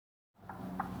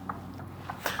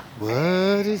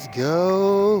What is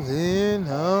going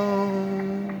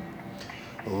on?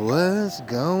 What's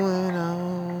going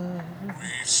on?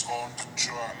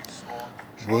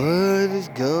 What is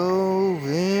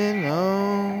going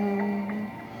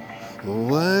on?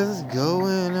 What's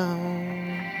going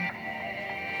on?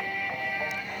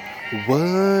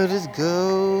 What is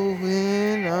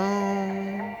going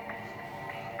on?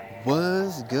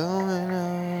 What's going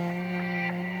on?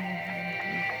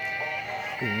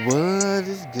 What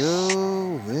is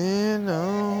going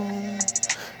on?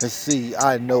 Let's see,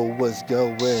 I know what's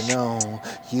going on.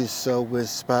 You're so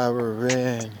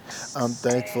inspiring. I'm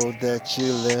thankful that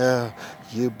you left.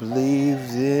 You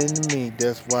believed in me.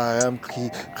 That's why I'm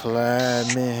keep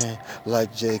climbing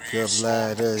like Jacob's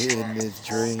ladder in this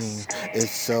dream.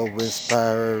 It's so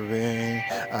inspiring.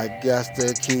 I got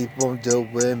to keep on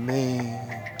doing me.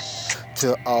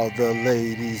 To all the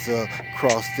ladies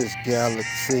across this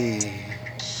galaxy,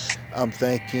 I'm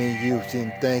thanking you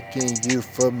and thanking you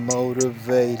for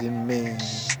motivating me.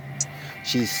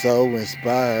 She's so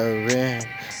inspiring.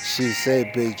 She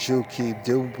say, BigDru, keep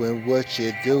doing what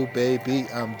you do, baby.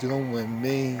 I'm doing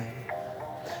me.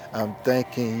 I'm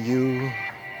thanking you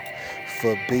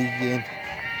for being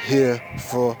here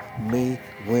for me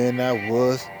when I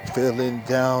was feeling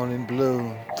down and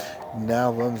blue.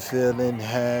 Now I'm feeling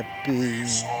happy.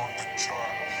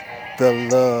 The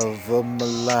love of my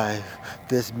life,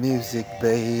 this music,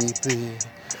 baby.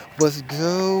 What's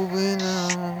going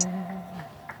on?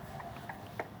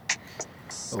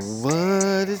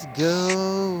 What is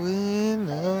going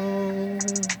on?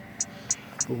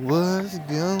 What's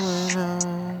going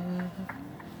on?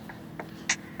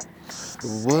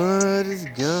 What is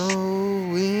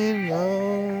going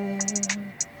on?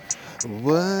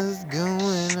 What's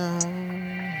going on?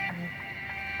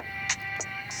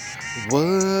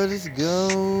 What is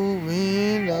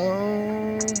going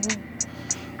on?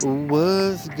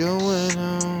 What's going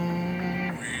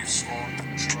on?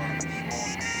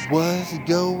 What's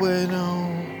going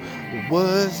on?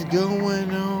 What's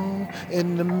going on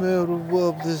in the middle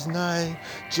of this night?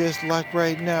 Just like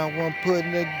right now, I'm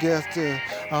putting together.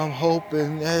 I'm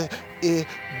hoping that it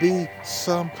be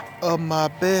some of my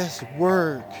best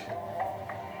work.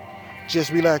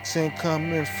 Just relaxing,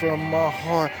 coming from my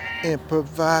heart,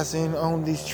 improvising on these